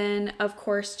 And then, of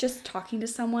course, just talking to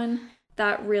someone,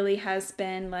 that really has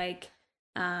been like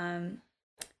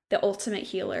the ultimate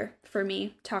healer for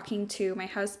me. Talking to my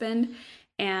husband,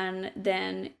 and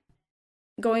then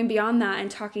going beyond that and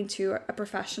talking to a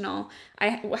professional. I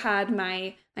had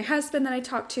my husband that I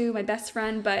talked to, my best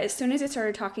friend, but as soon as I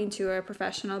started talking to a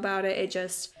professional about it, it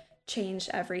just changed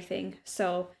everything.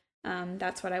 So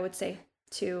that's what I would say,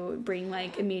 to bring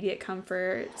like immediate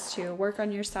comforts, to work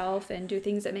on yourself and do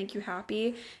things that make you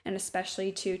happy, and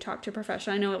especially to talk to a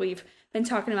professional. I know that we've been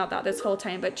talking about that this whole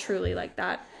time, but truly, like,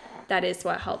 that is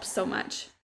what helps so much.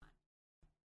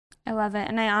 I love it.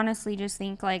 And I honestly just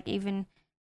think, like, even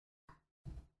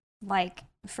like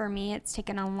for me, it's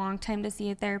taken a long time to see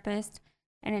a therapist,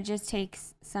 and it just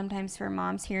takes sometimes for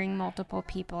moms hearing multiple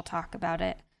people talk about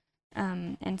it.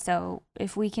 And so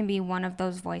if we can be one of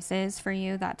those voices for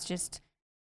you, that's just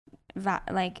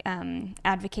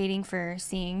advocating for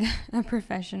seeing a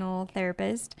professional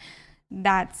therapist,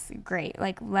 that's great.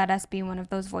 Like, let us be one of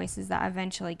those voices that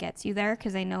eventually gets you there,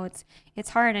 because I know it's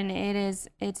hard, and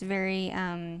it's very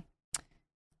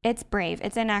it's brave.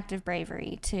 It's an act of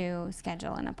bravery to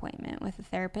schedule an appointment with a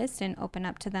therapist and open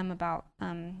up to them about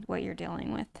what you're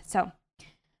dealing with. So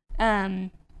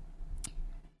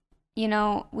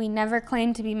we never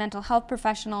claim to be mental health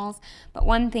professionals, but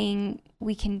one thing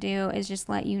we can do is just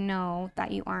let you know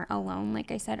that you aren't alone,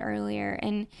 like I said earlier.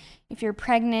 And if you're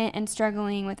pregnant and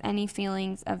struggling with any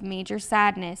feelings of major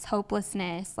sadness,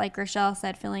 hopelessness, like Rochelle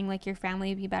said, feeling like your family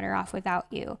would be better off without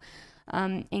you,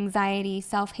 anxiety,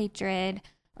 self-hatred,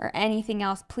 or anything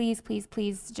else, please, please,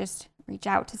 please just reach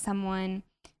out to someone.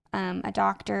 A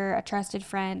doctor, a trusted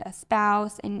friend, a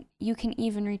spouse, and you can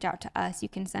even reach out to us. You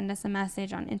can send us a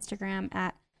message on Instagram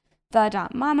at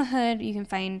the.mamahood. You can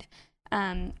find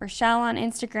Rochelle on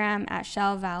Instagram at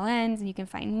Shell Valens, and you can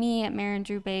find me at Marin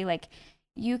Drew Bay. Like,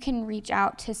 you can reach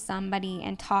out to somebody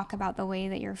and talk about the way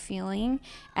that you're feeling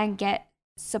and get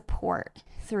support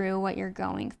through what you're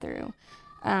going through.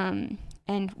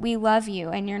 And we love you,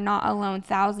 and you're not alone.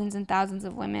 Thousands and thousands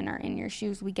of women are in your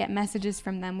shoes. We get messages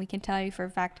from them. We can tell you for a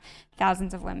fact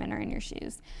thousands of women are in your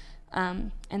shoes.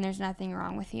 And there's nothing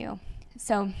wrong with you.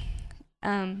 So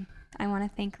I want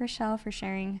to thank Rochelle for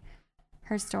sharing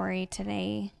her story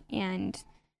today and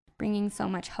bringing so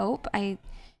much hope. I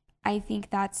think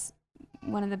that's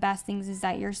one of the best things, is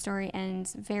that your story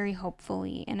ends very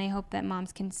hopefully, and I hope that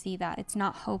moms can see that it's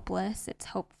not hopeless, it's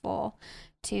hopeful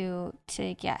to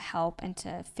get help and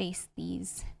to face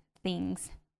these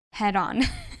things head on.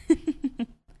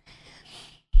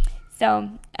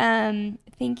 So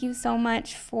thank you so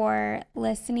much for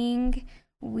listening.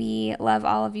 We love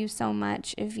all of you so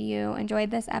much. If you enjoyed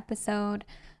this episode,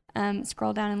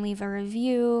 scroll down and leave a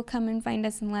review. Come and find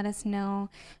us and let us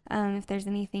know if there's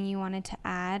anything you wanted to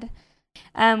add.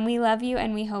 We love you,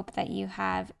 and we hope that you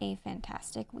have a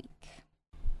fantastic week.